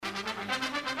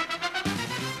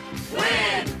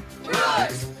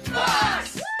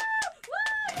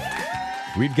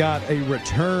We've got a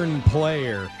return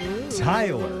player,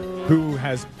 Tyler, who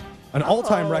has an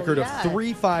all-time record of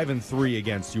 3-5-3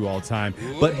 against you all time.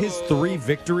 But his 3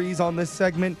 victories on this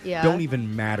segment don't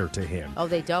even matter to him. Oh,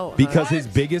 they don't. Because his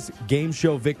biggest game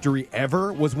show victory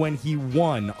ever was when he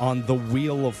won on the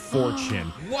Wheel of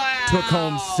Fortune. Wow. Took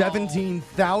home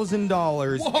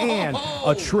 $17,000 and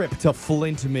a trip to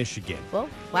Flint, Michigan. Well,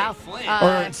 wow.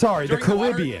 The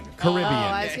Caribbean. Oh,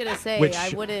 I was going to say, Which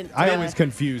I wouldn't. I always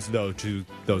confuse those two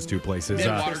places.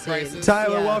 Water crisis.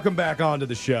 Tyler, welcome back onto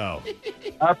the show.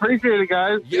 I appreciate it,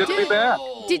 guys. Good to be back.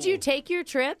 Did you take your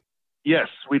trip? Yes,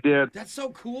 we did. That's so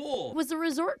cool. Was the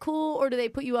resort cool, or do they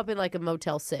put you up in like a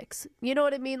Motel 6? You know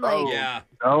what I mean? Like, Yeah.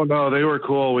 Oh, no, they were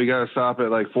cool. We got to stop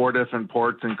at like 4 different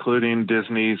ports, including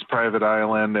Disney's private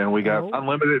island, and we got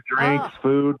unlimited drinks,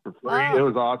 food for free. It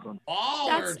was awesome.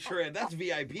 Baller trip. That's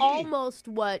VIP. almost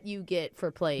what you get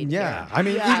for playing. Yeah. here. I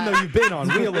mean, even though you've been on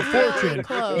Wheel of Fortune,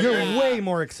 close. you're way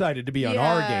more excited to be on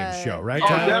our game show, right, Oh,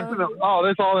 Tyler? definitely. Oh,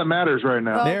 that's all that matters right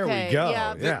now. There we Okay, go.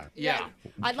 yeah. Yeah.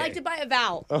 I'd like to buy a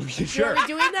vowel. Okay, sure. Are we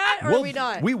doing that, or are we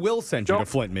not? We will send you to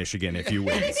Flint, Michigan if you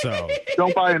win. So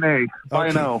Don't buy an A. Buy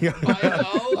an O.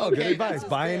 Oh, good advice.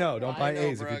 Buy an O. Don't buy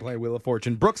A's if you play Wheel of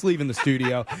Fortune. Brooke's leaving the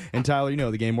studio. And Tyler, you know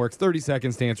the game works. 30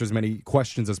 seconds to answer as many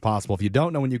questions as possible. If you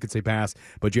don't know when you could say pass,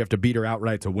 but you have to beat her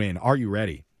outright to win. Are you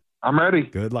ready? I'm ready.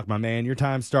 Good luck, my man. Your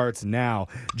time starts now.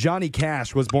 Johnny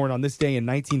Cash was born on this day in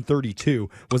 1932.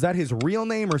 Was that his real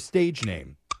name or stage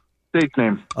name? Stage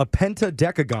name. A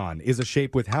pentadecagon is a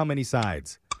shape with how many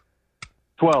sides?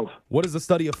 12. What is the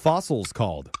study of fossils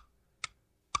called?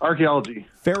 Archaeology.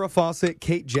 Farrah Fawcett,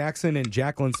 Kate Jackson, and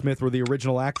Jacqueline Smith were the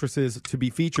original actresses to be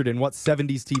featured in what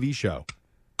 70s TV show?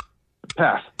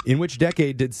 Pass. In which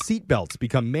decade did seatbelts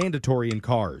become mandatory in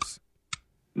cars?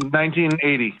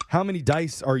 1980. How many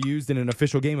dice are used in an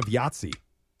official game of Yahtzee?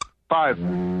 5.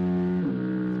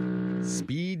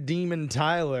 Speed Demon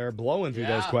Tyler blowing through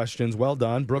those questions. Well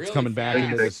done. Brooke's Really coming back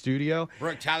fast. into the studio.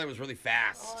 Brooke, Tyler was really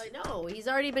fast. Oh, I know. He's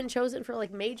already been chosen for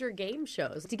like major game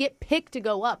shows. To get picked to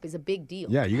go up is a big deal.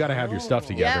 Yeah, you got to have your stuff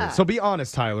together. Yeah. So be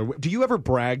honest, Tyler. Do you ever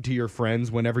brag to your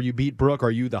friends whenever you beat Brooke? Or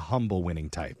are you the humble winning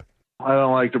type? I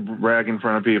don't like to brag in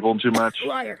front of people too much.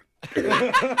 Liar. Sorry,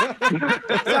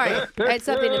 I had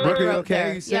something in my Brooke, are you throat okay?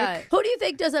 there. Are you sick? Yeah. Who do you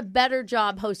think does a better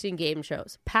job hosting game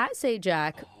shows? Pat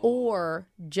Sajak or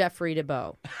Jeffrey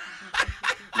DeBow?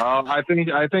 I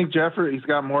think Jeffrey, he's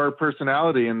got more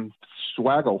personality and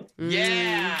swaggle.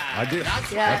 Yeah. I do.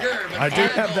 Not Yeah. swagger, but I do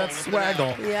have swaggle. that Look at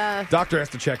swaggle. Yeah. Doctor has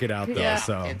to check it out, though, Yeah.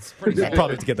 so It's pretty you cool.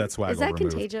 probably have to get that swaggle Is that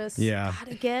removed. contagious? Yeah. God,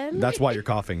 again? That's why you're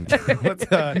coughing. Let's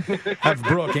have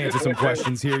Brooke answer some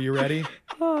questions here. You ready?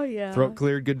 Oh, yeah. Throat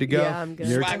cleared, good to go? Yeah, I'm good.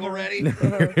 Swaggle ready?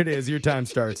 Here it is. Your time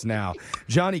starts now.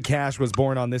 Johnny Cash was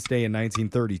born on this day in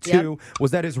 1932.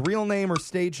 Was that his real name or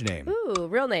stage name? Ooh,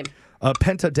 real name. A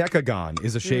pentadecagon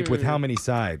is a shape with how many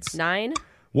sides? 9.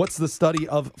 What's the study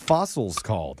of fossils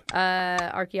called?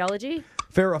 Archaeology.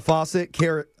 Farrah Fawcett,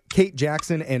 Kate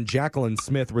Jackson, and Jacqueline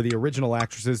Smith were the original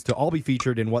actresses to all be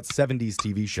featured in what 70s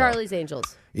TV show? Charlie's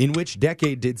Angels. In which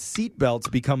decade did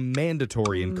seatbelts become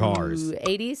mandatory in cars? Ooh,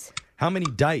 80s. How many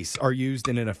dice are used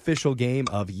in an official game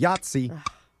of Yahtzee?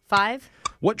 5.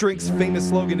 What drink's famous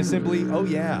slogan is simply, oh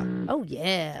yeah? Oh,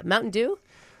 yeah. Mountain Dew.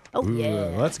 Oh,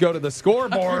 yeah. Let's go to the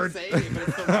scoreboard. Saying it, but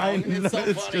it's so I wrong. know, It's so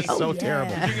it's funny. just so yeah.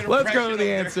 terrible. You're gonna Let's go to pressure the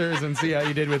them answers and see how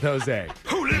you did with Jose.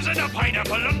 Who lives in a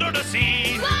pineapple under the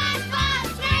sea?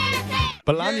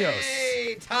 Bolaños.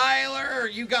 Yay, Tyler,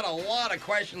 you got a lot of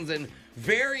questions and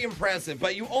very impressive,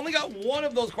 but you only got one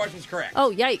of those questions correct.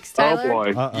 Oh, yikes, Tyler. Oh,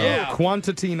 boy. Uh-oh. Yeah.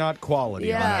 Quantity, not quality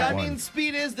Yeah. on that I one. mean,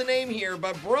 speed is the name here,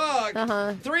 but Brooke,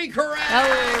 3 correct.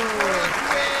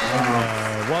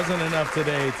 Oh. Wasn't enough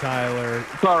today, Tyler.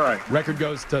 It's all right. Record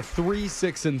goes to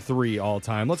 3-6-3 all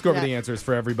time. Let's go over Yeah. the answers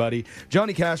for everybody.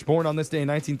 Johnny Cash, born on this day in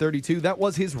 1932. That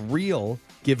was his real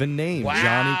given name, Wow,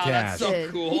 Johnny Cash. that's so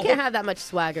Good. cool. You can't have that much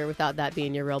swagger without that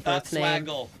being your real birth name.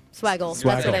 Swaggle. Swaggle.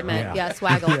 That's what I meant. Yeah,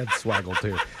 swaggle. He had swaggle,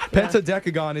 too.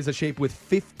 Pentadecagon is a shape with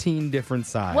 15 different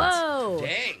sides. Whoa.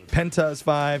 Dang. Penta is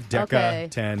 5, deca, Okay.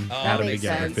 10, Oh, add them makes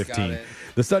together, sense. 15. Got it.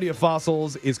 The study of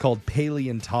fossils is called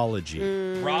paleontology.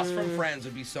 Ross from Friends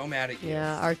would be so mad at you.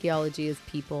 Yeah, archaeology is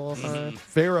people.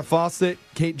 Farrah Fawcett,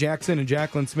 Kate Jackson, and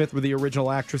Jacqueline Smith were the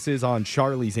original actresses on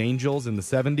Charlie's Angels in the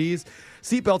 70s.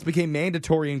 Seatbelts became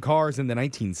mandatory in cars in the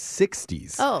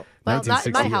 1960s. Oh, well, not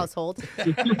in my 1968. household.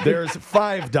 There's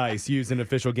 5 dice used in an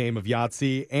official game of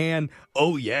Yahtzee. And,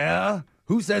 oh yeah,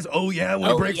 Who says, oh, yeah, when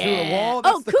he breaks through a wall?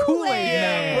 That's the Kool-Aid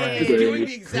man. Brooke is doing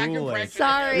the exact Kool-Aid. impression.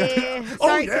 Sorry.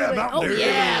 Oh, yeah, Kool-Aid. Mountain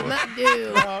Dew. Mountain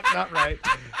Dew. No, not right.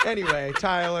 Anyway,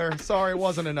 Tyler, sorry it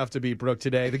wasn't enough to beat Brooke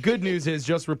today. The good news is,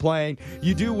 just for playing,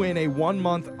 you do win a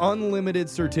 1-month unlimited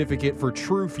certificate for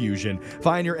True Fusion.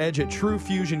 Find your edge at True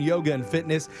Fusion Yoga and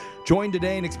Fitness. Join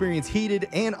today and experience heated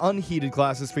and unheated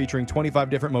classes featuring 25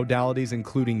 different modalities,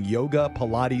 including yoga,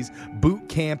 Pilates, boot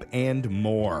camp, and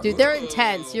more. Dude, they're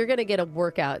intense. You're going to get a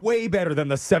workout. Way better than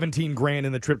the $17,000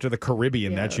 in the trip to the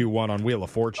Caribbean that you won on Wheel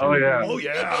of Fortune. Oh, yeah. Oh,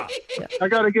 yeah. I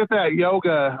got to get that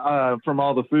yoga from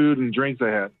all the food and drinks I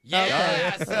had.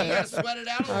 Yeah, so you got to sweat it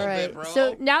out a little bit, bro.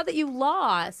 So now that you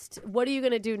lost, what are you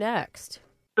going to do next?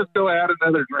 Just go add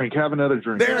another drink. Have another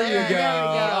drink. There you go.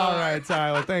 All right,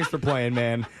 Tyler. Thanks for playing,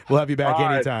 man. We'll have you back All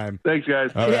right. anytime. Thanks,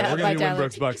 guys. All right, Yeah, we're going to bye, do Win Tyler.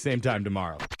 Brooks Bucks same time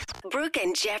tomorrow. Brooke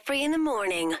and Jeffrey in the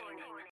morning.